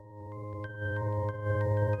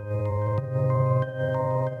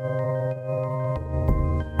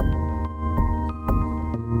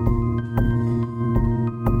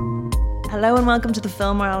Hello and welcome to the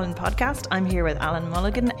Film Ireland podcast. I'm here with Alan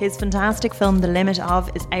Mulligan. His fantastic film The Limit Of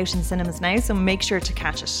is out in cinemas now, so make sure to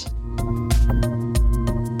catch it.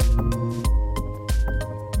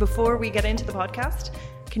 Before we get into the podcast,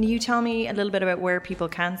 can you tell me a little bit about where people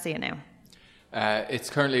can see it now? It's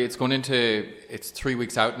 3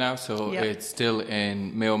 weeks out now, so It's still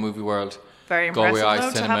in Mayo Movie World. Very impressive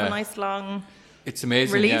though, to have a nice long It's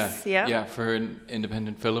amazing, release, yeah. For an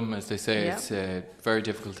independent film, as they say, Yeah. it's a very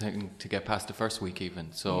difficult thing to get past the first week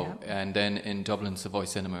even. So, and then in Dublin, Savoy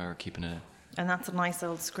Cinema are keeping it. And that's a nice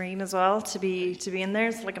old screen as well to be in there.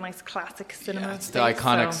 It's like a nice classic cinema. Yeah, it's space, the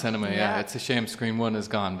iconic so, cinema. Yeah, it's a shame Screen 1 is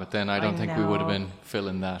gone, but then I don't think we would have been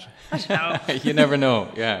filling that. You never know.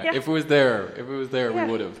 Yeah. If it was there, we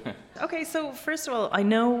would have. Okay, so first of all, I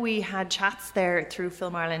know we had chats there through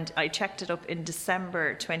Film Ireland. I checked it up in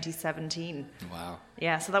December 2017. Wow.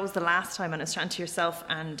 Yeah, so that was the last time, and I was chatting to yourself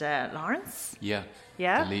and Lawrence. Yeah.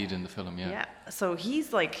 Yeah. The lead in the film. Yeah. Yeah. So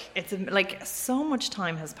he's like, so much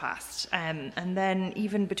time has passed, and then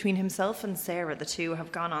even between himself and Sarah, the two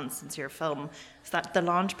have gone on since your film. So that the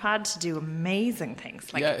launch pad to do amazing things,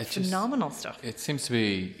 phenomenal stuff. It seems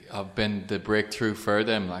to have been the breakthrough for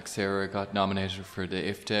them. Like Sarah got nominated for the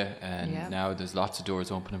IFTA, and now there's lots of doors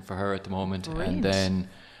opening for her at the moment. Brilliant. And then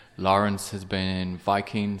Lawrence has been in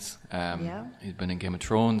Vikings. He's been in Game of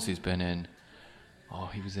Thrones. He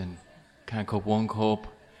was in Can't Cope, Won't Cope,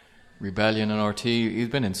 Rebellion and RT. He's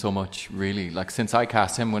been in so much, really. Like since I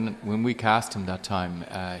cast him, when we cast him that time,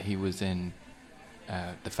 he was in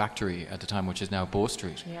The Factory at the time, which is now Bow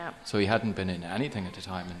Street. Yeah. So he hadn't been in anything at the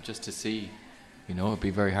time, and just to see, it'd be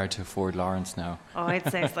very hard to afford Lawrence now. Oh, I'd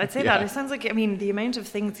say that. It sounds like, the amount of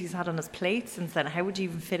things he's had on his plate since then, how would you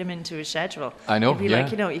even fit him into his schedule? I know, It'd be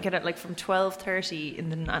like, you get it like from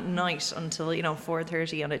 12:30 at night until,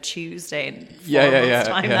 4:30 on a Tuesday in 4 months'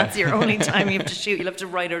 time. That's your only time you have to shoot. You'll have to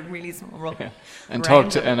write a really small role. Yeah. And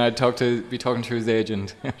be talking to his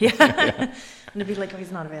agent. And it'd be like, oh,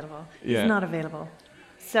 he's not available. He's not available.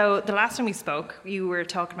 So the last time we spoke, you were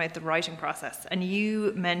talking about the writing process, and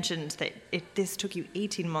you mentioned that this took you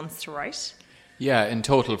 18 months to write. Yeah, in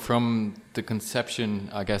total, from the conception,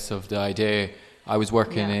 I guess, of the idea. I was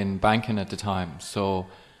working in banking at the time, so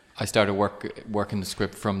I started working the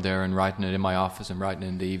script from there and writing it in my office and writing it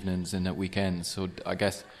in the evenings and at weekends. So I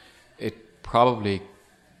guess it probably,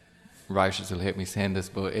 writers will hate me saying this,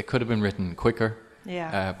 but it could have been written quicker.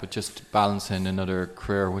 Yeah. But just balancing another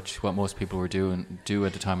career, which what most people were do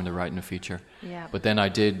at the time when they're writing a feature. Yeah. But then I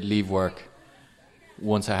did leave work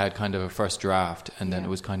once I had kind of a first draft, and then it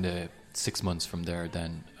was kind of 6 months from there.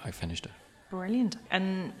 Then I finished it. Brilliant.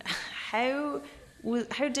 And how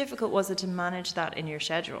difficult was it to manage that in your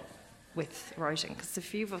schedule with writing? Because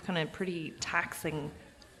if you have a kind of pretty taxing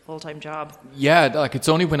full-time job. Yeah, like it's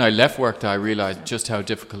only when I left work that I realised just how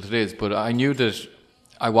difficult it is. But I knew that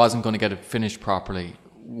I wasn't going to get it finished properly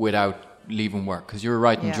without leaving work, because you were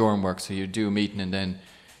writing during work, so you'd do a meeting and then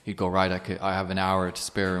you'd go, right, I have an hour to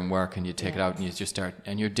spare in work, and you take it out and you just start,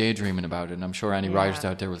 and you're daydreaming about it. And I'm sure any writers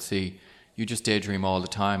out there will see, you just daydream all the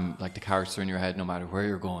time, like the characters are in your head no matter where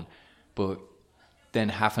you're going. But then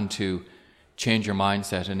having to change your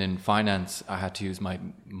mindset, and in finance I had to use my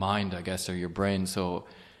mind, I guess, or your brain, so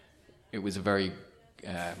it was a very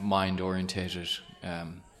mind-orientated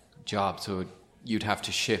job, so you'd have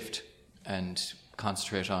to shift and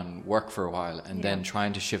concentrate on work for a while, and then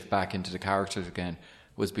trying to shift back into the characters again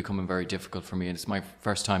was becoming very difficult for me. And it's my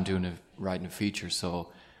first time writing a feature, so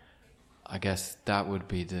I guess that would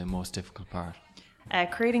be the most difficult part.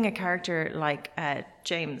 Creating a character like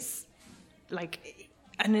James,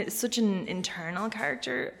 and it's such an internal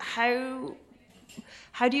character,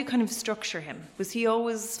 how do you kind of structure him? Was he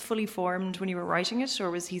always fully formed when you were writing it,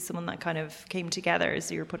 or was he someone that kind of came together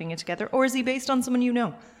as you were putting it together, or is he based on someone you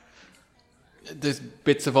know? There's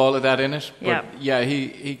bits of all of that in it, but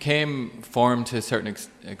he came formed to a certain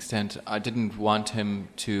extent. I didn't want him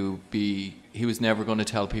to be, he was never going to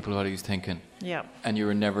tell people what he was thinking, and you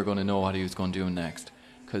were never going to know what he was going to do next,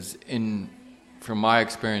 because from my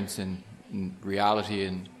experience in reality,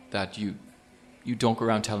 in that you don't go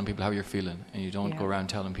around telling people how you're feeling, and you don't go around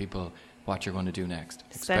telling people what you're going to do next,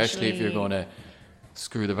 especially if you're going to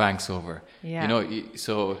screw the banks over.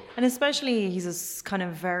 And especially he's a kind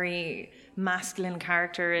of very masculine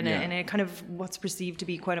character in a kind of what's perceived to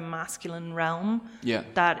be quite a masculine realm.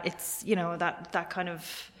 That it's that kind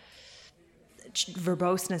of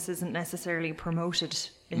verboseness isn't necessarily promoted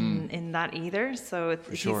in that either. So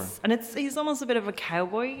he's almost a bit of a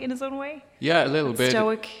cowboy in his own way. Yeah, a little bit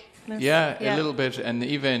stoic. Yeah, a little bit. And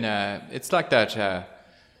even it's like that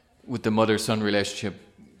with the mother-son relationship.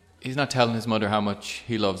 he's not telling his mother how much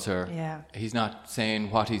he loves her. Yeah. He's not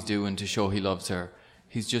saying what he's doing to show he loves her.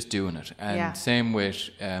 He's just doing it. And same with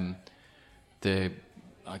the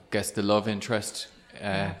love interest,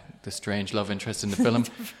 the strange love interest in the film.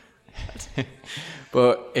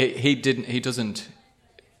 But he doesn't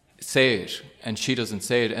say it, and she doesn't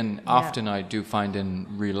say it. And often I do find in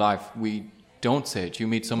real life, we don't say it. You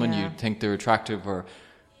meet someone, you think they're attractive, or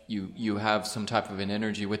you have some type of an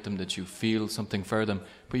energy with them that you feel something for them,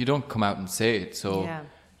 but you don't come out and say it. So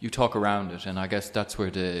you talk around it, and I guess that's where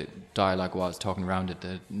the dialogue was, talking around it,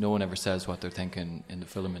 that no one ever says what they're thinking in the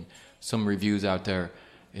film. And some reviews out there,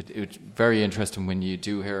 it's very interesting when you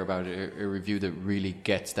do hear about a review that really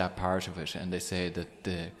gets that part of it, and they say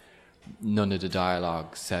that none of the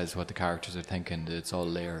dialogue says what the characters are thinking, that it's all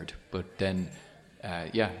layered. But then I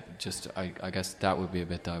guess that would be a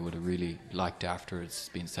bit that I would have really liked after it's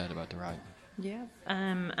been said about the writing. Yeah,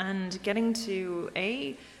 and getting to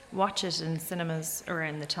watch it in cinemas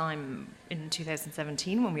around the time in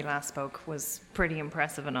 2017 when we last spoke was pretty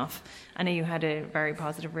impressive enough. I know you had a very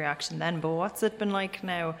positive reaction then, but what's it been like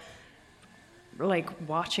now, like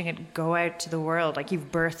watching it go out to the world? Like,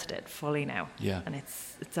 you've birthed it fully now, and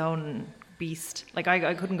it's its own beast. Like,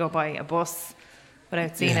 I couldn't go by a bus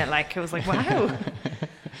without seeing it. Like, I was like, wow.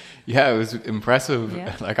 Yeah, it was impressive.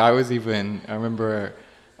 Like, I remember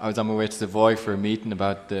I was on my way to Savoy for a meeting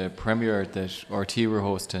about the premiere that RT were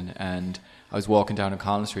hosting, and I was walking down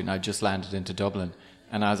O'Connell Street, and I just landed into Dublin.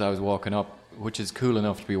 And as I was walking up, which is cool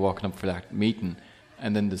enough to be walking up for that meeting,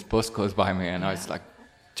 and then this bus goes by me, and I was like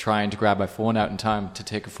trying to grab my phone out in time to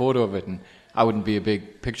take a photo of it. And I wouldn't be a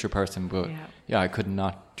big picture person, but I could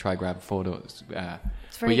not try grab photos.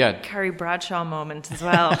 It's very Carrie Bradshaw moment as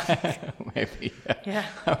well. Maybe. Yeah.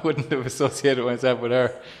 I wouldn't have associated myself with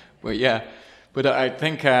her, but But I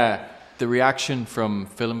think the reaction from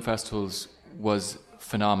film festivals was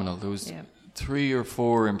phenomenal. There was 3 or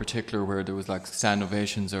 4 in particular where there was like stand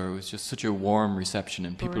ovations, or it was just such a warm reception,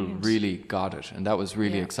 and people really got it, and that was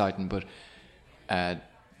really exciting. But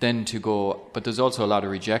then but there's also a lot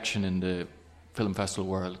of rejection in the film festival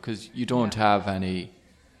world, because you don't have any.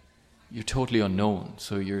 You're totally unknown,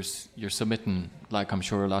 so you're submitting, like I'm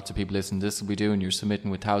sure lots of people listening to this will be doing. You're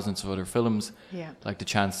submitting with thousands of other films. Like, the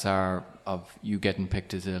chances are of you getting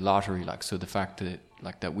picked is a lottery. Like, so the fact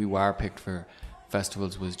that we were picked for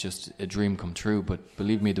festivals was just a dream come true. But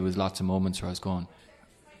believe me, there was lots of moments where I was going,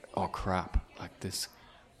 "Oh crap! Like this,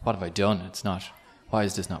 what have I done? It's not. Why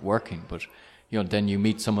is this not working?" But then you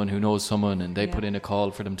meet someone who knows someone, and they put in a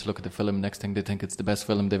call for them to look at the film. Next thing, they think it's the best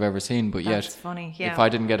film they've ever seen. But that's funny. If I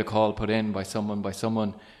didn't get a call put in by someone,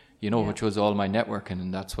 which was all my networking,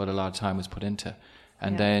 and that's what a lot of time was put into.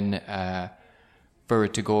 And then for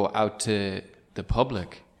it to go out to the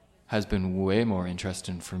public has been way more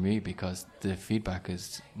interesting for me, because the feedback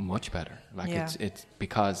is much better. Like, it's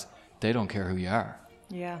because they don't care who you are.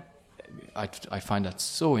 Yeah. I find that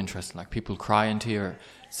so interesting. Like, people crying to you, or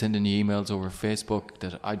sending emails over Facebook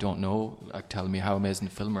that I don't know, like telling me how amazing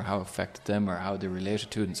the film or how it affected them or how they related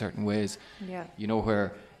to it in certain ways.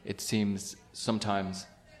 Where it seems sometimes,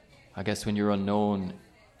 I guess, when you're unknown,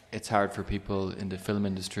 it's hard for people in the film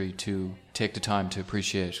industry to take the time to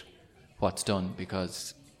appreciate what's done,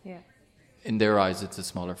 because in their eyes it's a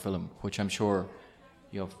smaller film, which I'm sure,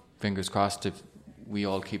 fingers crossed, if we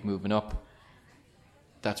all keep moving up,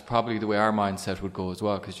 that's probably the way our mindset would go as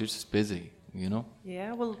well, because you're just busy.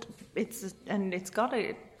 Yeah, well, it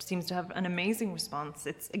seems to have an amazing response.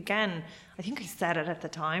 It's, again, I think I said it at the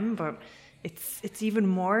time, but it's even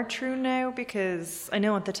more true now, because I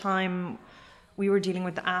know at the time we were dealing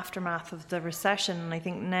with the aftermath of the recession, and I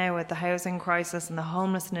think now with the housing crisis and the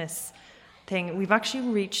homelessness thing, we've actually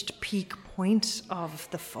reached peak point of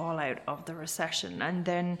the fallout of the recession. And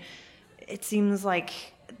then it seems like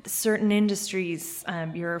certain industries,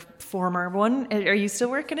 your former one, are you still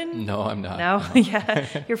working in? No, I'm not. No? Yeah,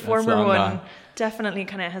 your former one definitely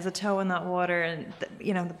kind of has a toe in that water. And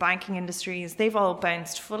the banking industries, they've all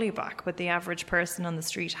bounced fully back, but the average person on the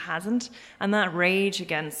street hasn't. And that rage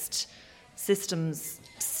against systems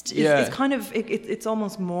is kind of, it's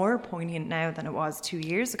almost more poignant now than it was 2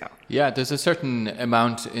 years ago. Yeah, there's a certain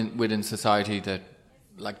amount within society that,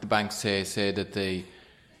 like the banks say that the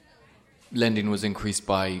lending was increased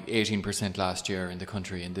by 18% last year in the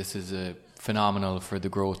country, and this is phenomenal for the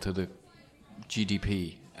growth of the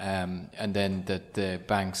GDP. And then that the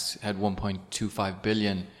banks had 1.25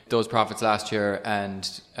 billion those profits last year,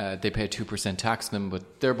 and they pay 2% tax on them,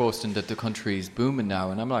 but they're boasting that the country's booming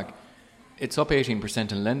now. And I'm like, it's up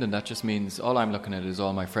 18% in lending. That just means all I'm looking at is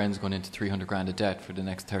all my friends going into 300 grand of debt for the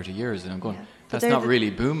next 30 years. And I'm going, that's not really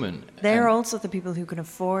booming. They're also the people who can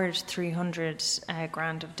afford 300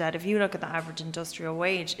 grand of debt. If you look at the average industrial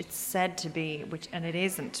wage, it's said to be, and it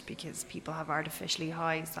isn't, because people have artificially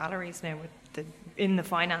high salaries now in the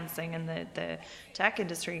financing and the tech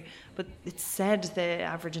industry. But it's said the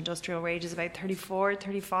average industrial wage is about 34,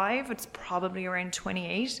 35. It's probably around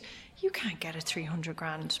 28. You can't get a 300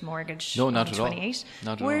 grand mortgage. No, not at 28. all.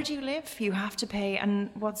 Not at Where all. do you live? You have to pay, and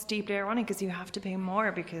what's deeply ironic is you have to pay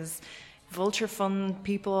more because Vulture Fund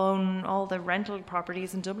people own all the rental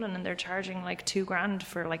properties in Dublin, and they're charging like $2,000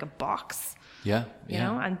 for like a box. Yeah, you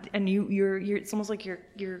know, and you're it's almost like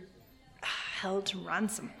you're held to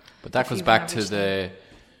ransom. But that goes back to the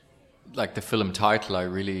film title. I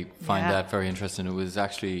really find that very interesting. It was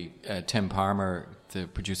actually Tim Palmer, the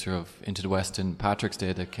producer of Into the West and Patrick's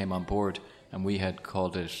Day, that came on board, and we had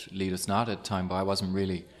called it Lead Us Not at the time, but I wasn't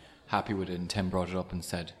really happy with it, and Tim brought it up and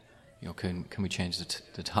said, you know, can we change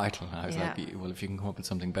the title? And I was like, well, if you can come up with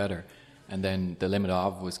something better. And then the limit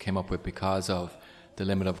of came up with because of the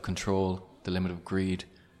limit of control, the limit of greed,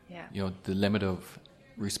 you know, the limit of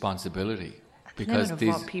responsibility. Because the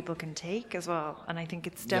limit of what people can take as well. And I think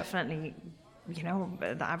it's definitely, you know,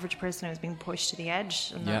 the average person who's being pushed to the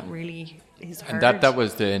edge, and that really is hard. And that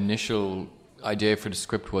was the initial idea for the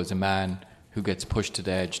script, was a man who gets pushed to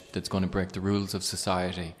the edge that's going to break the rules of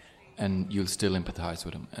society, and you'll still empathise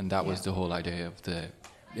with him. And that was the whole idea of the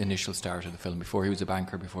initial start of the film, before he was a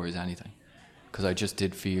banker, before he was anything. Because I just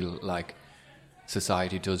did feel like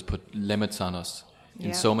society does put limits on us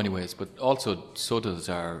in so many ways, but also so does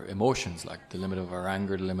our emotions, like the limit of our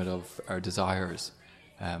anger, the limit of our desires.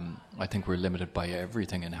 I think we're limited by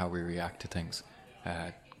everything and how we react to things.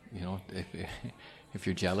 You know, if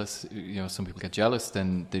you're jealous, you know, some people get jealous,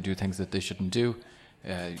 then they do things that they shouldn't do.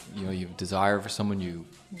 You know, you have desire for someone, you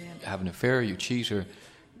have an affair, you cheat, or,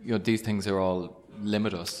 you know, these things are all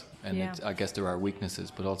limit us. And I guess there are weaknesses,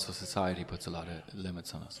 but also society puts a lot of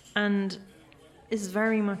limits on us. And is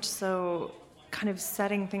very much so kind of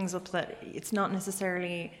setting things up that it's not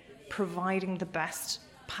necessarily providing the best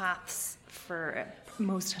paths for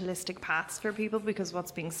most holistic paths for people, because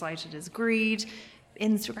what's being cited is greed.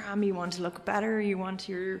 Instagram, you want to look better, you want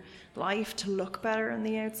your life to look better on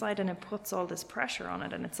the outside, and it puts all this pressure on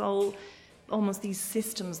it, and it's all almost these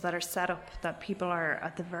systems that are set up that people are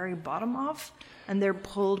at the very bottom of, and they're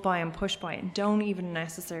pulled by and pushed by it and don't even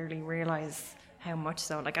necessarily realise how much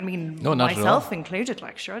so. Like, I mean, myself included,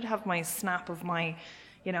 like, sure, I'd have my snap of my,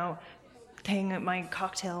 you know, thing at my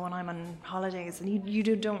cocktail when I'm on holidays, and you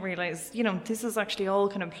don't realise, you know, this is actually all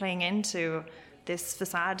kind of playing into this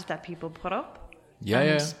facade that people put up.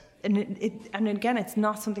 And again, it's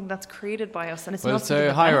not something that's created by us, and it's not something a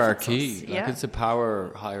that hierarchy. benefits us. Like, it's a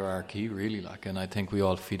power hierarchy, really. Like, and I think we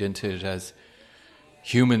all feed into it as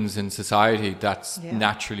humans in society. That's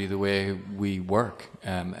naturally the way we work,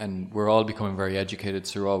 and we're all becoming very educated,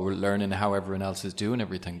 so we're learning how everyone else is doing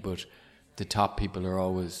everything. But the top people are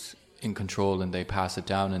always in control, and they pass it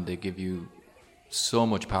down, and they give you so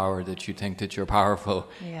much power that you think that you're powerful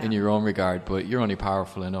in your own regard, but you're only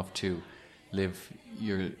powerful enough to live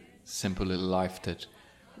your simple little life that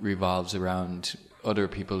revolves around other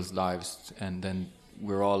people's lives. And then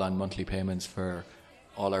we're all on monthly payments for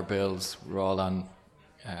all our bills. We're all on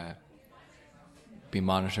being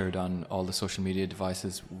monitored on all the social media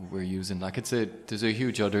devices we're using. Like, there's a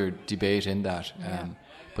huge other debate in that,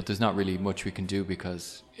 but there's not really much we can do,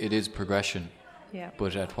 because it is progression,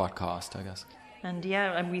 but at what cost, I guess. And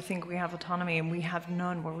and we think we have autonomy, and we have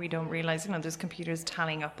none, where we don't realise, you know, there's computers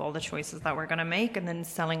tallying up all the choices that we're going to make, and then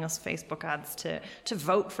selling us Facebook ads to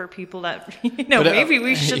vote for people that, you know, maybe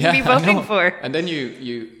we shouldn't be voting for. And then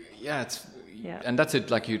and that's it.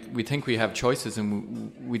 Like, we think we have choices,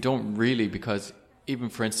 and we don't really, because even,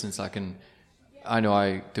 for instance,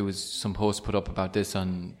 there was some posts put up about this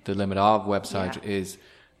on the Limit Of website, is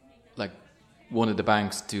like, one of the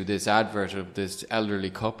banks do this advert of this elderly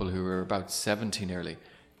couple who are about 70 nearly,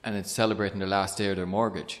 and it's celebrating the last day of their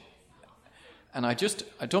mortgage. And I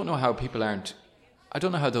don't know how I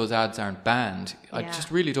don't know how those ads aren't banned. I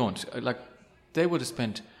just really don't. Like, they would have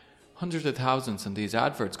spent hundreds of thousands on these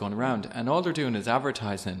adverts going around, and all they're doing is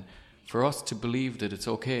advertising for us to believe that it's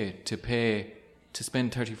okay to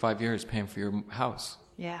spend 35 years paying for your house.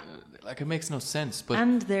 Like, it makes no sense.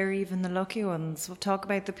 And they're even the lucky ones. We'll talk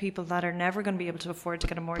about the people that are never going to be able to afford to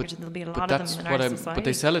get a mortgage, and there'll be a lot of them in our society. But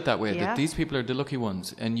they sell it that way, that these people are the lucky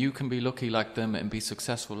ones, and you can be lucky like them and be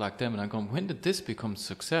successful like them. And I'm going, when did this become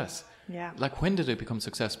success? Like, when did it become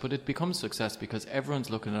success? But it becomes success because everyone's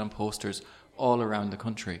looking at it on posters all around the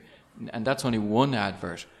country. And that's only one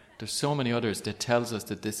advert there's so many others that tells us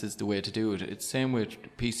that this is the way to do it. It's same with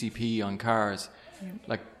PCP on cars.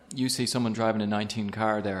 Like you see someone driving a 19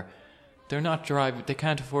 car there, they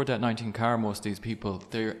can't afford that 19 car, most of these people.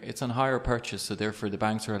 It's on hire purchase, so therefore the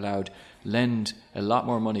banks are allowed lend a lot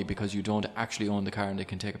more money because you don't actually own the car and they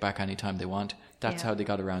can take it back anytime they want. That's how they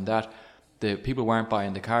got around that. The people weren't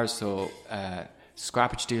buying the cars, so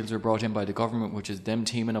scrappage deals were brought in by the government, which is them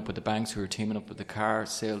teaming up with the banks who are teaming up with the car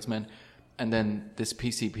salesmen. And then this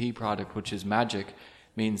PCP product, which is magic,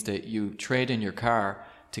 means that you trade in your car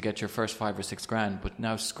to get your first 5 or 6 grand, but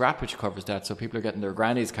now scrappage covers that, so people are getting their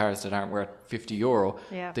granny's cars that aren't worth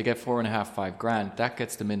 €50. They get 4.5, 5 grand. That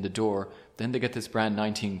gets them in the door. Then they get this brand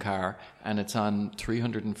 19 car, and it's on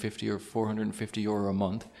 €350 or €450 a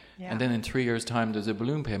month. And then in 3 years' time, there's a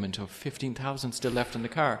balloon payment of 15,000 still left in the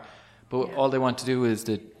car. But all they want to do is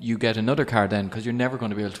that you get another car then, because you're never going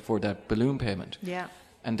to be able to afford that balloon payment.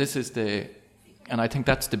 And this is and I think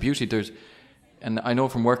that's the beauty. And I know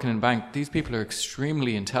from working in bank, these people are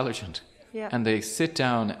extremely intelligent. And they sit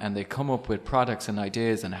down and they come up with products and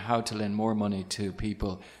ideas and how to lend more money to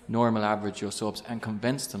people, normal, average Joe Subs, and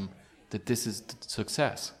convince them that this is the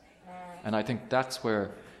success. And I think that's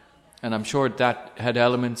where, and I'm sure that had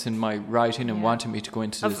elements in my writing and wanting me to go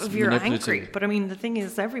into this of you're angry. But I mean, the thing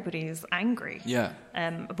is, everybody is angry.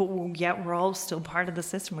 But yet we're all still part of the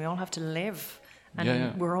system. We all have to live.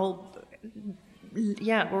 And we're all...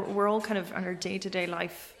 we're all kind of on our day-to-day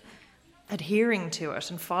life adhering to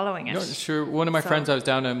it and following it. Sure. One of my friends, I was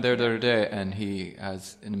down there the other day, and he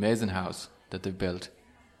has an amazing house that they've built.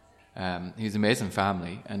 He's an amazing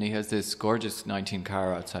family, and he has this gorgeous 19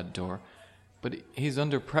 car outside the door, but he's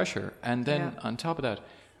under pressure. And then on top of that,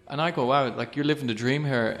 and I go, wow, like you're living the dream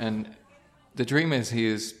here, and the dream is he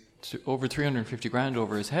is over 350 grand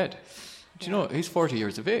over his head. Do you know, he's 40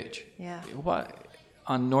 years of age. What?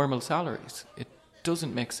 On normal salaries. It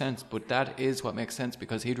doesn't make sense, but that is what makes sense,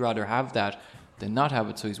 because he'd rather have that than not have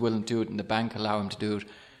it, so he's willing to do it, and the bank allow him to do it.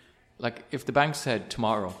 Like if the bank said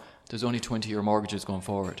tomorrow there's only 20-year mortgages going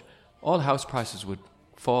forward, all house prices would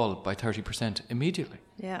fall by 30% immediately.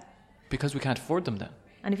 Because we can't afford them then.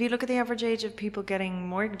 And if you look at the average age of people getting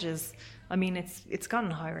mortgages, I mean, it's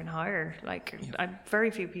gotten higher and higher. Like,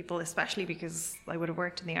 very few people, especially because I would have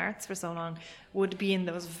worked in the arts for so long, would be in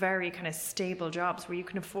those very kind of stable jobs where you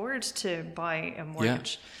can afford to buy a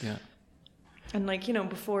mortgage. And like, you know,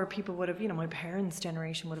 before people would have, you know, my parents'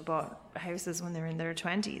 generation would have bought houses when they were in their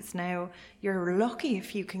 20s. Now, you're lucky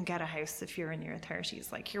if you can get a house if you're in your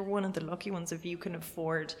 30s. Like, you're one of the lucky ones if you can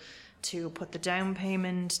afford to put the down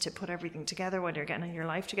payment, to put everything together while you're getting your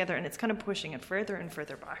life together. And it's kind of pushing it further and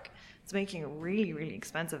further back. It's making it really, really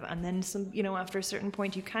expensive. And then some, you know, after a certain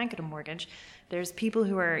point, you can't get a mortgage. There's people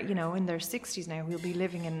who are, you know, in their 60s now who'll be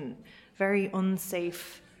living in very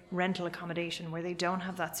unsafe rental accommodation where they don't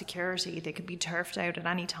have that security. They could be turfed out at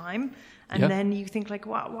any time. And then you think, like,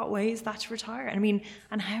 what way is that to retire? I mean,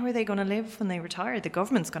 and how are they going to live when they retire? The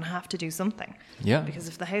government's going to have to do something. Because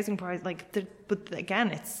if the housing price, but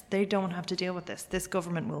again, they don't have to deal with this. This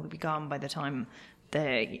government will be gone by the time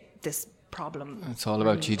this problem. It's all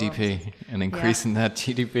about GDP and increasing that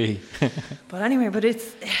GDP. But anyway,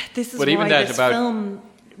 this is why this film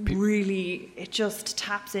really, it just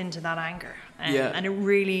taps into that anger. And it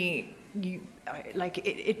really,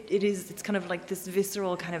 it's kind of like this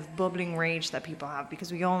visceral kind of bubbling rage that people have,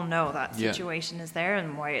 because we all know that situation is there,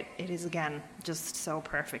 and why it is, again, just so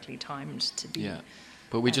perfectly timed to be.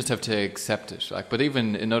 But we just have to accept it. But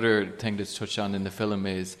even another thing that's touched on in the film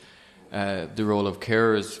is the role of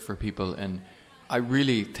carers for people. And I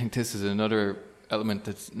really think this is another element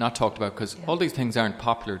that's not talked about, because all these things aren't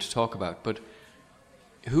popular to talk about. But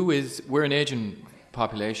we're an aging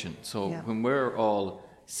population, so when we're all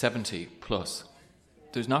 70 plus,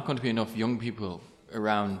 there's not going to be enough young people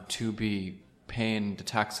around to be paying the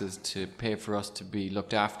taxes to pay for us to be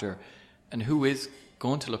looked after. And who is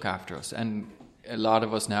going to look after us? And a lot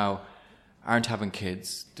of us now aren't having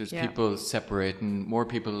kids. There's people separating, more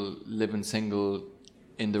people living single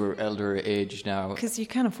in their elder age now. Because you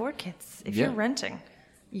can't afford kids. If you're renting,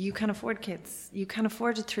 you can't afford kids. You can't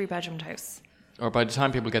afford a 3-bedroomed house. Or by the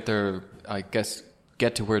time people get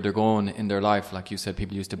to where they're going in their life, like you said,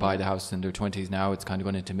 people used to buy the house in their 20s. Now it's kind of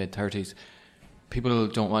going into mid-30s. People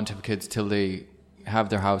don't want to have kids till they have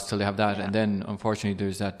their house, till they have that. And then, unfortunately,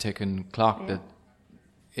 there's that ticking clock that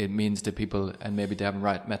it means that people, and maybe they haven't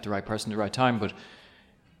met the right person at the right time, but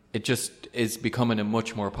it just is becoming a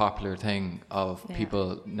much more popular thing of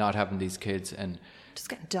people not having these kids and just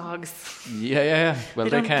getting dogs. Well,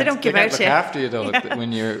 they can't look after you though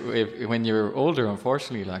when you're older.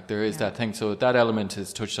 Unfortunately, like there is that thing. So that element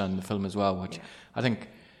is touched on in the film as well, which I think,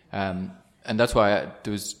 and that's why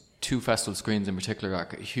there was 2 festival screens in particular,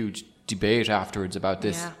 like a huge debate afterwards about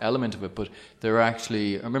this element of it. But there were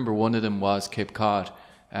actually, I remember one of them was Cape Cod,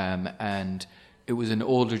 and it was an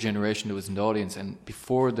older generation that was in the audience. And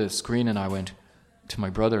before the screening, I went to my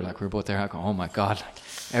brother, like we were both there, I go, oh my God, like,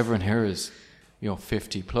 everyone here is,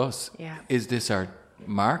 50 plus. Yeah. Is this our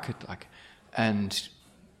market? Like, and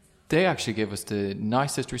they actually gave us the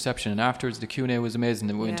nicest reception, and afterwards the Q&A was amazing,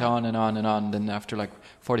 and we went on and on and on. And then after like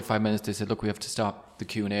 45 minutes they said, look, we have to stop the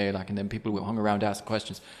Q&A, like, and then people hung around asking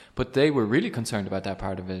questions, but they were really concerned about that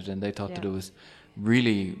part of it, and they thought that it was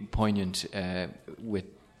really poignant with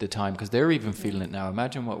the time, because they're even feeling it now.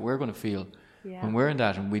 Imagine what we're going to feel when we're in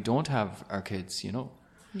that and we don't have our kids,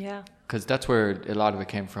 because that's where a lot of it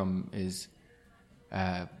came from. Is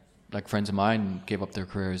like friends of mine gave up their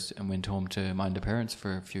careers and went home to mind their parents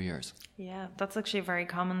for a few years. Yeah, that's actually a very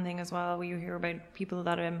common thing as well. You hear about people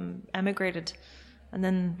that emigrated, and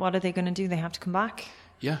then what are they going to do? They have to come back.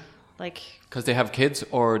 Yeah. Like, because they have kids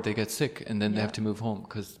or they get sick, and then they have to move home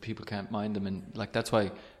because people can't mind them. And like, that's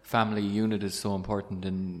why family unit is so important.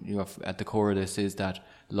 And at the core of this is that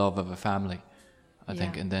love of a family, I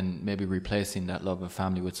think, and then maybe replacing that love of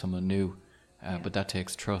family with someone new. But that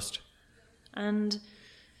takes trust. And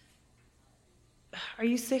are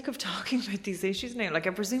you sick of talking about these issues now? Like, I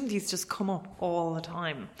presume these just come up all the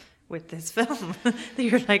time with this film. That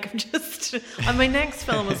you're like, and my next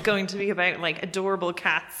film is going to be about like adorable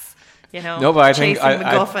cats, No, but I think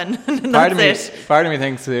MacGuffin. Part of me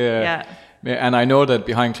thinks, and I know that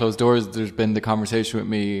behind closed doors, there's been the conversation with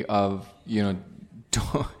me of, I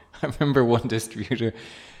remember one distributor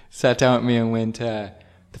sat down with me and went,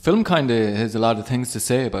 the film kind of has a lot of things to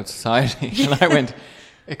say about society. And I went,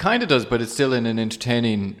 it kind of does, but it's still in an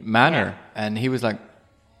entertaining manner. Yeah. And he was like,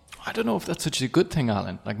 I don't know if that's such a good thing,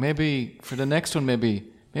 Alan. Like, maybe for the next one,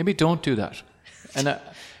 maybe don't do that. And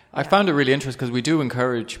I found it really interesting, because we do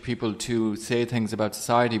encourage people to say things about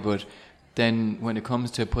society, but then when it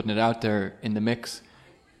comes to putting it out there in the mix,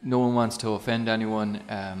 no one wants to offend anyone.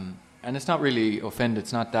 And it's not really offend,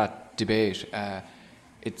 it's not that debate.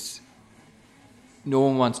 It's no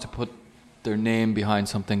one wants to put their name behind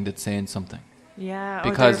something that's saying something. Yeah,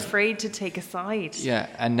 because they're afraid to take a side. Yeah,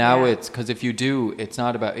 and now it's, because if you do, it's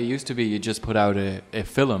not about, it used to be you just put out a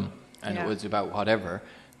film and it was about whatever.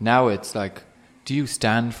 Now it's like, do you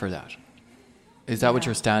stand for that? Is that what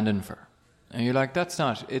you're standing for? And you're like, that's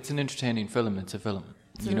not, it's an entertaining film, it's a film,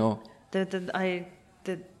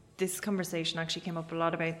 This conversation actually came up a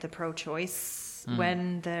lot about the pro-choice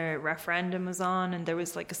when the referendum was on, and there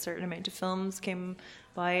was like a certain amount of films came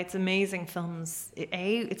by. It's amazing films.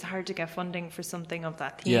 It's hard to get funding for something of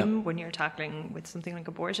that theme when you're tackling with something like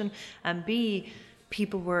abortion, and B,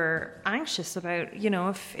 people were anxious about,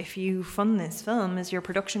 if you fund this film, is your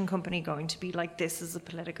production company going to be like, this is a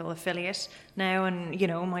political affiliate now, and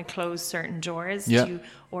might close certain doors?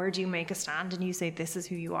 Or do you make a stand and you say, this is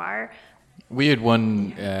who you are? We had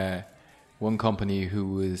one company who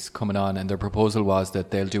was coming on, and their proposal was that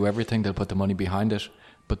they'll do everything, they'll put the money behind it,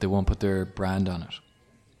 but they won't put their brand on it.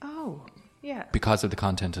 Oh, yeah. Because of the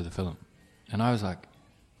content of the film. And I was like,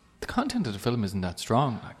 the content of the film isn't that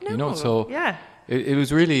strong, so it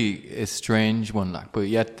was really a strange one, but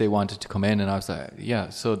yet they wanted to come in, and I was like,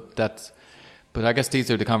 but I guess these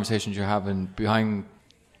are the conversations you're having behind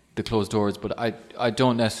the closed doors, but I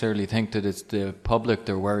don't necessarily think that it's the public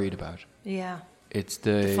they're worried about. Yeah. It's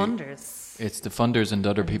the funders. It's the funders and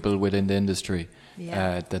other people within the industry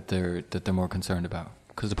that they're more concerned about,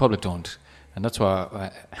 because the public don't. And that's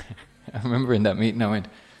why I remember in that meeting I went,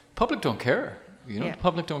 public don't care. The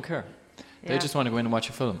public don't care. They just want to go in and watch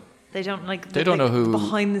a film. They don't They don't know who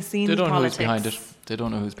behind the scenes. They don't politics. know who's behind it. They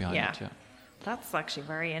don't know who's behind it. Yeah. That's actually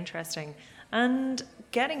very interesting. And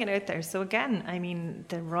getting it out there. So again, I mean,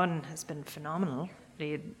 the run has been phenomenal.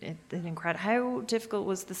 Incredible. How difficult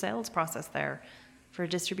was the sales process there for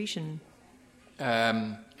distribution?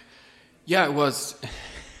 It was.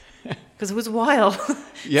 Because it was a while.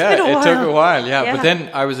 It took a while. Yeah, but then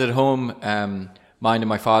I was at home minding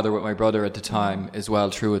my father with my brother at the time as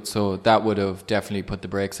well through it. So that would have definitely put the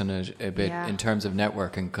brakes on it a bit in terms of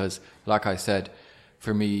networking. Because, like I said,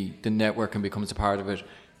 for me, the networking becomes a part of it.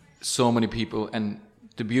 So many people, and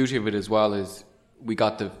the beauty of it as well is we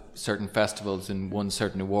got the certain festivals and won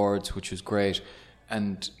certain awards, which was great.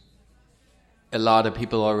 And a lot of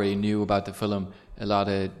people already knew about the film. A lot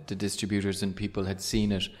of the distributors and people had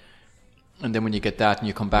seen it. And then when you get that and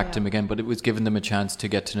you come back to them again, but it was giving them a chance to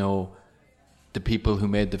get to know the people who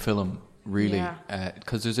made the film, really.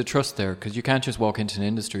 Because there's a trust there, because you can't just walk into an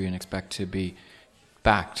industry and expect to be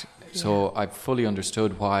backed. So I fully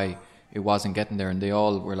understood why it wasn't getting there, and they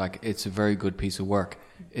all were like, it's a very good piece of work.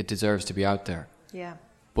 It deserves to be out there. Yeah.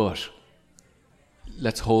 but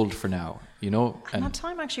let's hold for now, you know. And that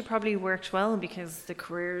time actually probably worked well because the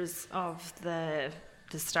careers of the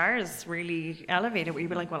stars really elevated, where you'd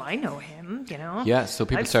be like, well, I know him, you know. Yeah, so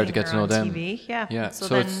people I've started to seen get to her know on them. TV. Yeah. So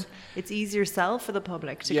so then it's easier sell for the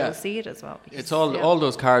public to go see it as well. Because, it's all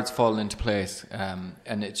those cards fall into place,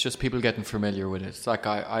 and it's just people getting familiar with it. It's like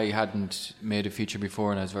I hadn't made a feature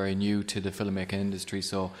before, and I was very new to the filmmaking industry,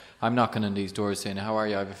 so I'm knocking on these doors saying, how are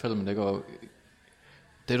you? I have a film, and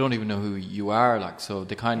they don't even know who you are, like, so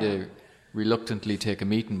they kind of reluctantly take a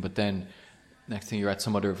meeting, but then next thing you're at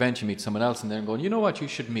some other event, you meet someone else, and they're going, you know what, you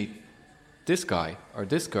should meet this guy or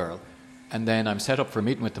this girl. And then I'm set up for a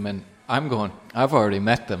meeting with them, and I'm going, I've already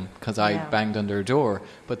met them because I banged on their door.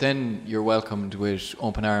 But then you're welcomed with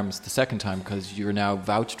open arms the second time because you're now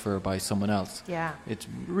vouched for by someone else. Yeah. It's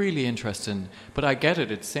really interesting. But I get it.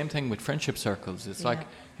 It's the same thing with friendship circles. It's like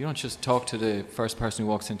you don't just talk to the first person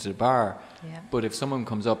who walks into the bar. Yeah. But if someone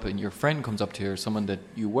comes up and your friend comes up to you, or someone that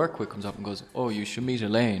you work with comes up and goes, oh, you should meet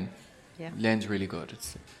Elaine. Yeah. Elaine's really good.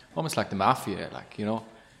 It's almost like the mafia, like, you know,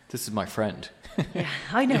 this is my friend. Yeah,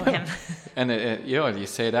 I know him. And you know, you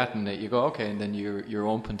say that, and you go, okay, and then you're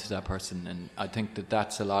open to that person. And I think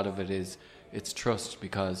that's a lot of it is it's trust,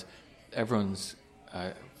 because everyone's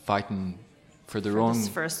fighting for their own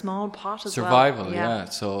for a small pot as survival. well. Yeah.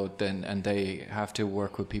 So then, and they have to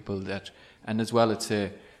work with people that, and as well, it's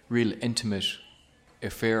a real intimate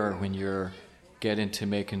affair when you're get into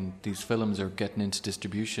making these films or getting into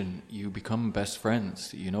distribution. You become best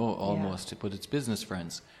friends, you know, almost, but it's business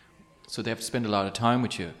friends. So they have to spend a lot of time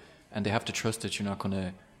with you, and they have to trust that you're not going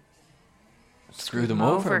to screw them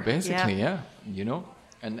over, basically, you know.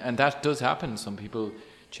 And that does happen. Some people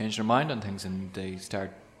change their mind on things, and they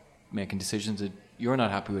start making decisions that you're not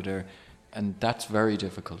happy with, and that's very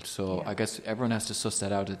difficult. So I guess everyone has to suss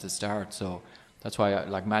that out at the start. So that's why,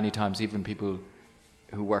 like, many times, even people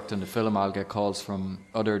who worked on the film, I'll get calls from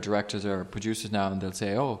other directors or producers now, and they'll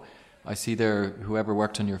say, oh, I see whoever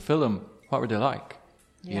worked on your film, what were they like?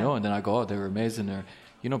 You know, and then I go, oh, they were amazing, or,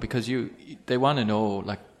 you know, because they want to know,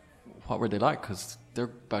 like, what were they like, because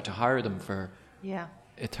they're about to hire them for a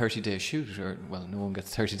 30-day shoot, or, well, no one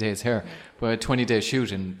gets 30 days here, but a 20-day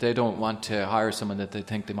shoot, and they don't want to hire someone that they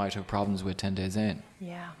think they might have problems with 10 days in.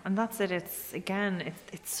 Yeah, and that's it. It's, again,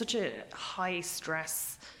 it's such a high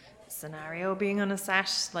stress scenario being on a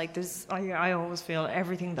set. Like, I always feel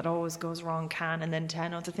everything that always goes wrong can, and then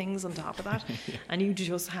 10 other things on top of that. And you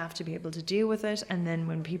just have to be able to deal with it. And then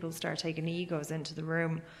when people start taking egos into the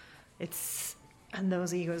room, and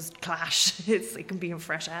those egos clash, it can be a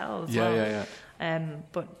fresh hell as well.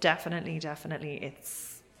 But definitely it's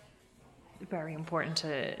very important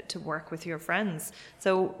to work with your friends.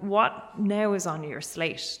 So what now is on your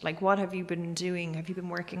slate? Like, what have you been doing? Have you been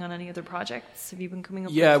working on any other projects? Have you been coming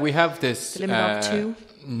up with we have this the limit of 2?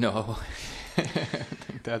 No. I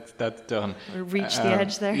think that's done. Or reach the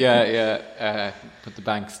edge there? Put the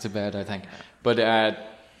banks to bed, I think. But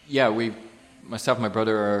myself and my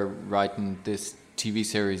brother are writing this TV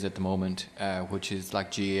series at the moment, which is like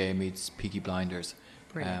GA meets Peaky Blinders.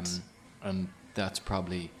 Brilliant. And that's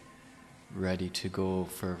probably ready to go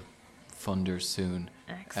for funders soon.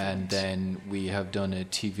 Excellent. And then we have done a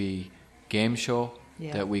TV game show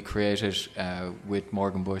that we created with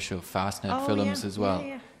Morgan Bush of Fastnet Films as well.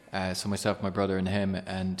 So myself, my brother and him,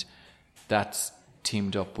 and that's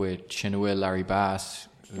teamed up with Chinawil Larry Bass,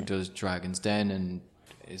 who does Dragon's Den, and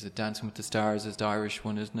is it Dancing with the Stars is the Irish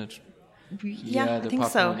one, isn't it? I think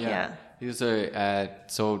so, He was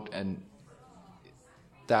and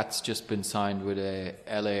that's just been signed with a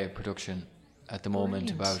LA production at the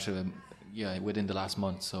moment. Brilliant. Within the last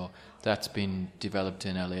month. So that's been developed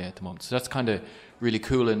in LA at the moment. So that's kind of really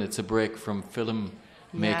cool, and it's a break from film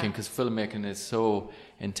making, because filmmaking is so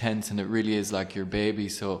intense, and it really is like your baby.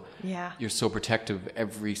 So you're so protective.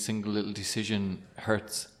 Every single little decision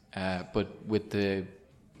hurts. But with the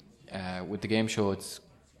game show, it's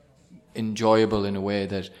enjoyable in a way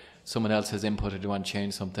that someone else has inputted, want to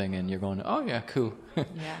change something, and you're going, oh yeah, cool.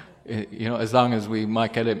 You know, as long as we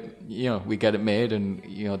might get it, you know, we get it made, and,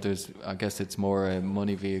 you know, I guess it's more a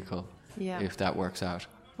money vehicle if that works out.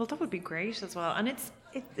 Well, that would be great as well. And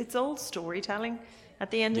it's old storytelling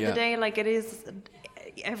at the end of the day. Like, it is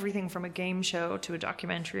everything from a game show to a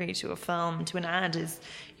documentary to a film to an ad. Is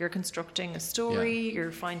you're constructing a story,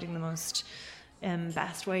 you're finding the most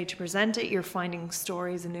best way to present it, you're finding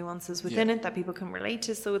stories and nuances within it that people can relate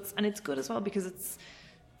to. So it's good as well, because it's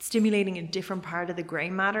stimulating a different part of the grey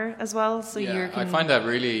matter as well. So I find that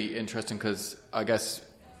really interesting, because I guess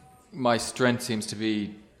my strength seems to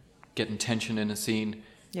be getting tension in a scene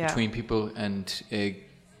between people, and a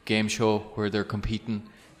game show where they're competing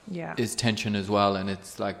is tension as well, and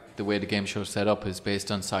it's like the way the game show is set up is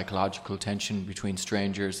based on psychological tension between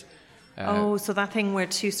strangers. So that thing where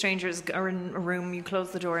two strangers are in a room, you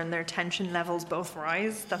close the door, and their tension levels both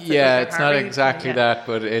rise. That's it's not exactly that,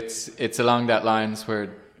 but it's along that lines where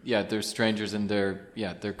there's strangers and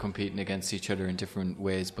they're competing against each other in different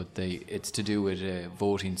ways, but it's to do with a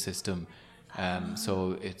voting system,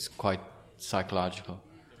 so it's quite psychological.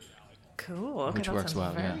 Cool. Okay, which that works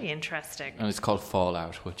sounds well. very interesting. And it's called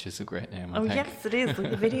Fallout, which is a great name. I think. Yes, it is,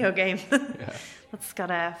 like the video game. That's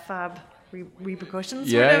got a fab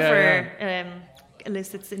repercussions,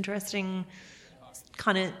 elicits interesting,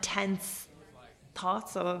 kind of tense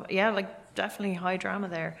thoughts. So like definitely high drama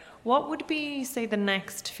there. What would be, say, the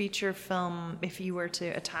next feature film if you were to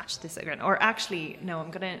attach this again? Or actually, no,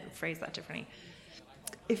 I'm going to phrase that differently.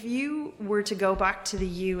 If you were to go back to the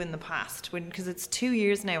you in the past, because it's 2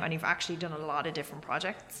 years now and you've actually done a lot of different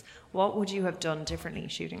projects, what would you have done differently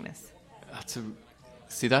shooting this?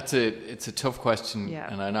 It's a tough question,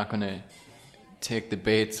 and I'm not going to take the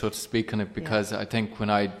bait, so to speak, on it, because I think when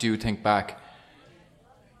I do think back,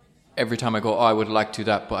 every time I go, I would like to do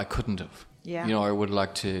that, but I couldn't have. Yeah. I would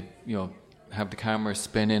like to, have the camera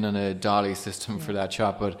spin in on a dolly system for that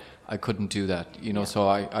shot, but I couldn't do that. So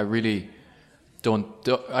I really don't.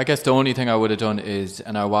 I guess the only thing I would have done is,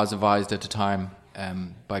 and I was advised at the time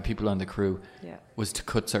by people on the crew, was to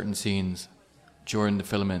cut certain scenes during the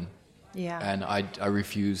filming. Yeah. And I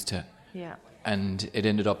refused to. Yeah. And it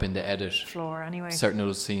ended up in the edit. Floor, anyway. Certain of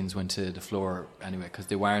those scenes went to the floor anyway, because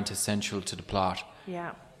they weren't essential to the plot.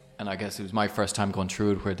 Yeah. And I guess it was my first time going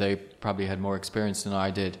through it, where they probably had more experience than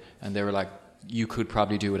I did, and they were like, "You could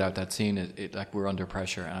probably do without that scene. It like we're under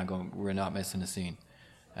pressure," and I go, "We're not missing a scene."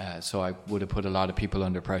 So I would have put a lot of people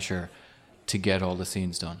under pressure to get all the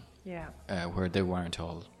scenes done. Yeah. Where they weren't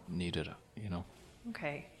all needed,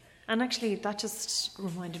 Okay. And actually, that just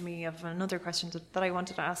reminded me of another question that I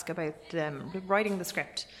wanted to ask about writing the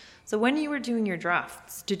script. So when you were doing your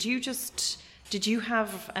drafts, did you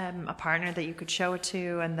have a partner that you could show it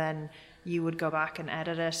to, and then you would go back and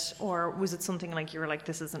edit it? Or was it something like you were like,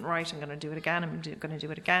 this isn't right, I'm going to do it again, I'm going to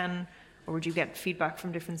do it again? Or would you get feedback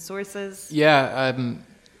from different sources? Yeah,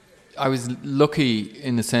 I was lucky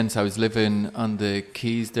in the sense I was living on the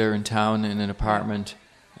quays there in town in an apartment.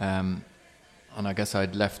 And I guess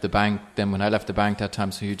I'd left the bank then when I left the bank that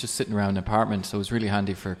time, so you're just sitting around an apartment, so it was really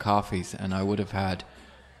handy for coffees. And I would have had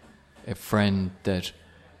a friend that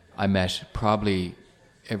I met probably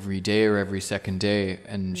every day or every second day,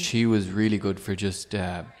 and she was really good for just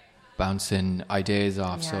bouncing ideas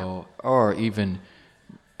off. So, or even,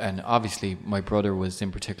 and obviously my brother was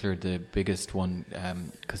in particular the biggest one,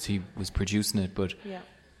 because he was producing it, but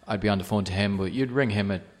I'd be on the phone to him, but you'd ring him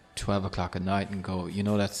at 12 o'clock at night and go,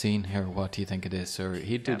 that scene here, what do you think of this? Or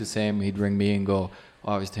he'd do the same, he'd ring me and go,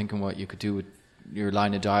 I was thinking what you could do with your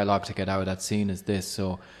line of dialogue to get out of that scene is this.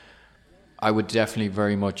 So I would definitely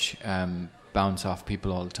very much bounce off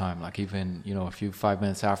people all the time. Like even, a few 5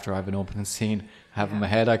 minutes after I have an opening scene, have in my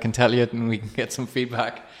head, I can tell you it and we can get some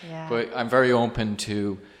feedback. But I'm very open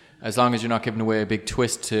to, as long as you're not giving away a big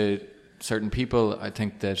twist to certain people, I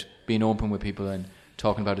think that being open with people and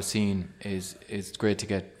talking about a scene is great to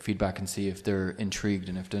get feedback and see if they're intrigued,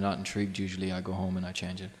 and if they're not intrigued, usually I go home and I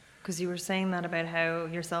change it. Because you were saying that about how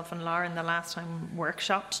yourself and Lauren the last time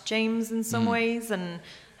workshopped James in some ways, and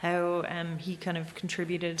how he kind of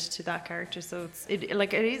contributed to that character. So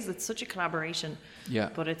it's such a collaboration. Yeah.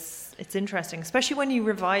 But it's interesting, especially when you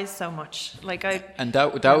revise so much. And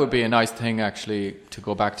that would be a nice thing actually, to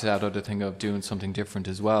go back to that other thing of doing something different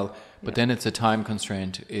as well. But then it's a time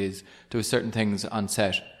constraint. Is there were certain things on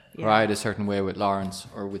set where I had a certain way with Lawrence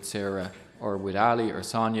or with Sarah or with Ali or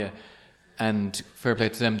Sonia, and fair play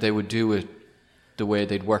to them, they would do it the way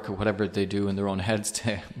they'd work at whatever they do in their own heads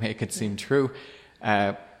to make it seem true.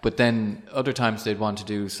 But then other times they'd want to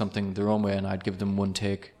do something their own way, and I'd give them one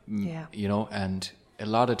take, and a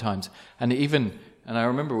lot of times. And I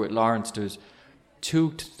remember with Lawrence, there's two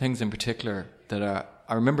things in particular that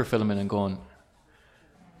I remember filming and going,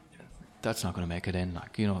 that's not going to make it in,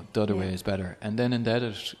 the other way is better. And then in the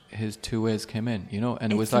edit, his two ways came in,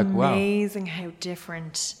 and it was like, wow. It's amazing how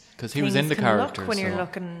different, because he was in the character. When you're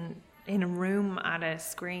looking in a room at a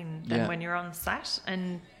screen than when you're on set,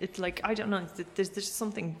 and it's like, I don't know, there's just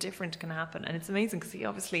something different can happen, and it's amazing because he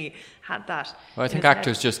obviously had that. Well, I think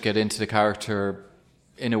actors just get into the character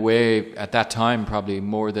in a way at that time probably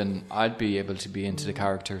more than I'd be able to be into the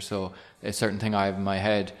character. So a certain thing I have in my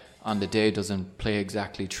head on the day doesn't play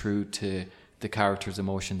exactly true to the character's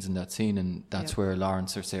emotions in that scene, and that's where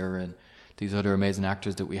Lawrence or Sarah and these other amazing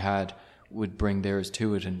actors that we had would bring theirs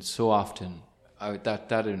to it. And so often that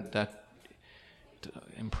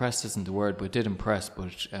impressed isn't the word, but it did impress,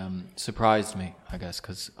 but surprised me, I guess,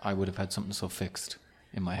 because I would have had something so fixed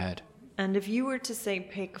in my head. And if you were to say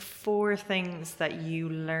pick 4 things that you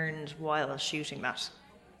learned while shooting that,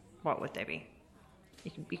 what would they be?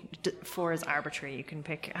 4 is arbitrary. You can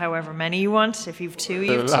pick however many you want. If you've 2,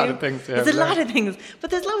 you have 2. There's a lot of things. There's a lot of things,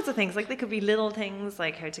 but there's loads of things. Like they could be little things,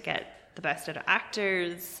 like how to get the best out of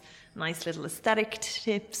actors, nice little aesthetic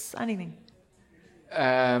tips, anything.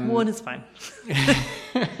 1 is fine.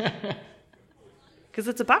 Because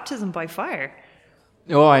it's a baptism by fire.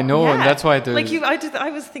 Oh, I know, and that's why like I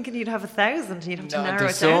was thinking you'd have 1,000. You'd have to narrow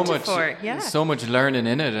it down to 4. Yeah, so much learning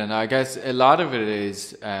in it, and I guess a lot of it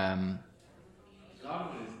is dealing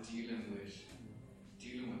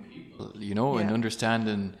with people, you know, and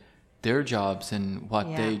understanding their jobs and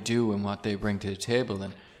what they do and what they bring to the table,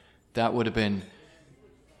 and that would have been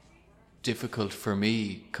difficult for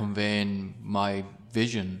me conveying my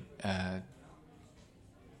vision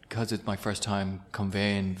because it's my first time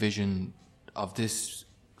conveying vision of this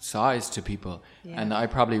size to people, and I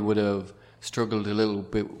probably would have struggled a little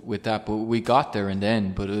bit with that, but we got there in the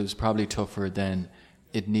end, but it was probably tougher than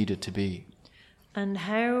it needed to be. And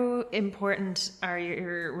how important are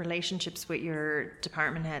your relationships with your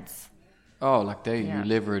department heads? Oh, like you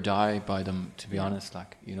live or die by them, to be honest,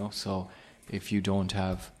 like, you know, so if you don't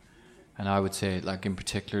have, and I would say, like, in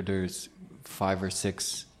particular, there's 5 or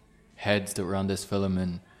 6 heads that were on this film,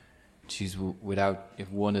 and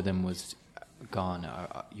if one of them was gone,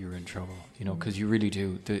 you're in trouble, you know, because you really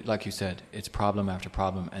do, like you said, it's problem after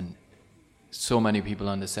problem, and so many people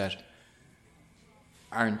on the set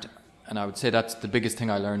aren't, and I would say that's the biggest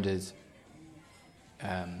thing I learned is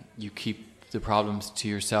you keep the problems to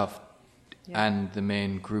yourself and the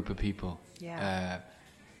main group of people,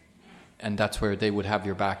 and that's where they would have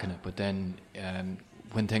your back in it, but then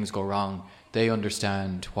when things go wrong, they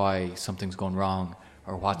understand why something's gone wrong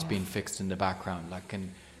or what's being fixed in the background, like,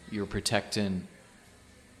 and you're protecting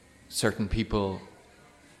certain people.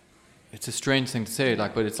 It's a strange thing to say,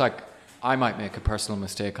 like, but it's like I might make a personal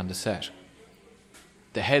mistake on the set.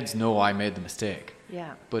 The heads know I made the mistake.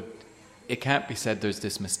 Yeah. But it can't be said there's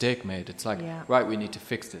this mistake made. It's like, right, we need to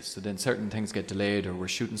fix this. So then certain things get delayed, or we're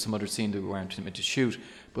shooting some other scene that we weren't meant to shoot.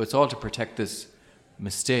 But it's all to protect this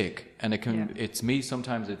mistake. And it can it's me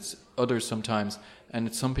sometimes, it's others sometimes, and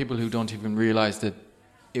it's some people who don't even realise that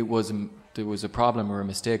there was a problem or a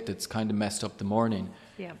mistake that's kind of messed up the morning.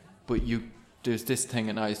 Yeah. But there's this thing,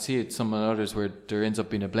 and I see it some others where there ends up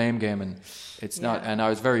being a blame game, and it's not. And I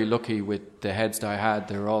was very lucky with the heads that I had.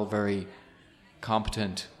 They're all very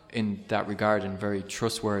competent in that regard and very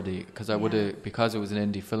trustworthy. Because because it was an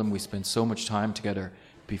indie film, we spent so much time together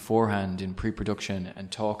beforehand in pre-production and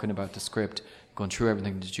talking about the script, going through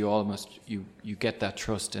everything, that you almost you get that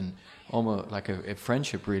trust, and almost like a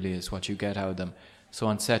friendship really is what you get out of them. So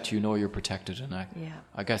on set, you know you're protected, and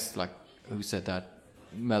I guess, like, who said that?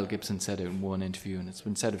 Mel Gibson said it in one interview, and it's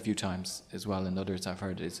been said a few times as well in others I've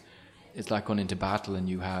heard. It's like going into battle and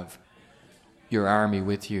you have your army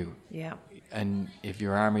with you. Yeah. And if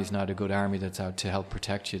your army is not a good army that's out to help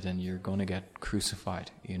protect you, then you're going to get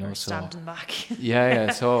crucified, you know. Or stabbed in the back.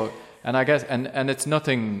 Yeah. So, and I guess, and it's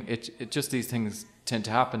nothing. It just, these things tend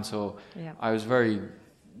to happen. So I was very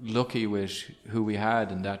lucky with who we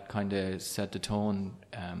had, and that kind of set the tone,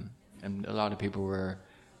 and a lot of people were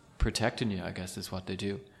protecting you, I guess, is what they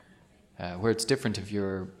do, where it's different if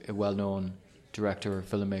you're a well-known director or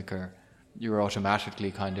filmmaker. You're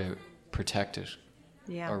automatically kind of protected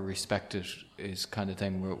or respected, is kind of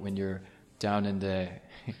thing, where when you're down in the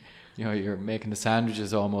you know, you're making the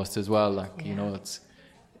sandwiches almost as well, like, you know, it's.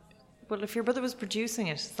 Well, if your brother was producing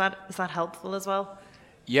it, is that helpful as well?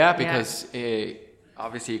 Yeah, because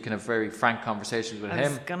obviously you can have very frank conversations with him. I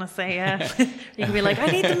was going to say, you can be like, I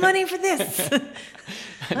need the money for this.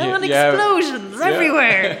 I want explosions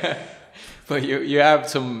everywhere. But you have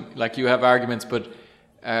some, like, you have arguments, but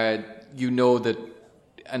you know that,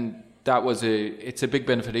 and that was it's a big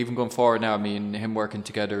benefit even going forward now. I mean, him working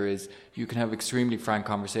together is, you can have extremely frank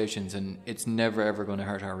conversations, and it's never ever going to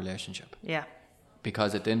hurt our relationship. Yeah.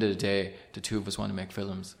 Because at the end of the day, the two of us want to make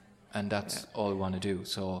films, and that's all we want to do.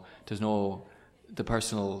 So there's the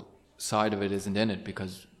personal side of it isn't in it,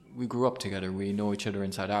 because we grew up together, we know each other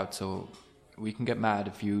inside out, so we can get mad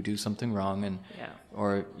if you do something wrong, and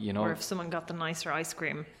or, you know, or if someone got the nicer ice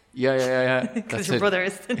cream. Yeah. Because your brother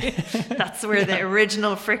is. That's where the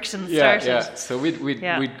original friction started. Yeah. So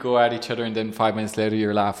we'd go at each other, and then 5 minutes later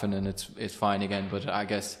you're laughing, and it's fine again. But I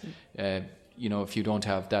guess you know, if you don't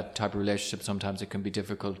have that type of relationship, sometimes it can be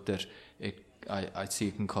difficult. That I see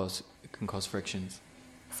it can cause frictions.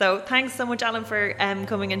 So thanks so much, Alan, for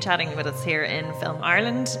coming and chatting with us here in Film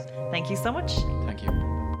Ireland. Thank you so much.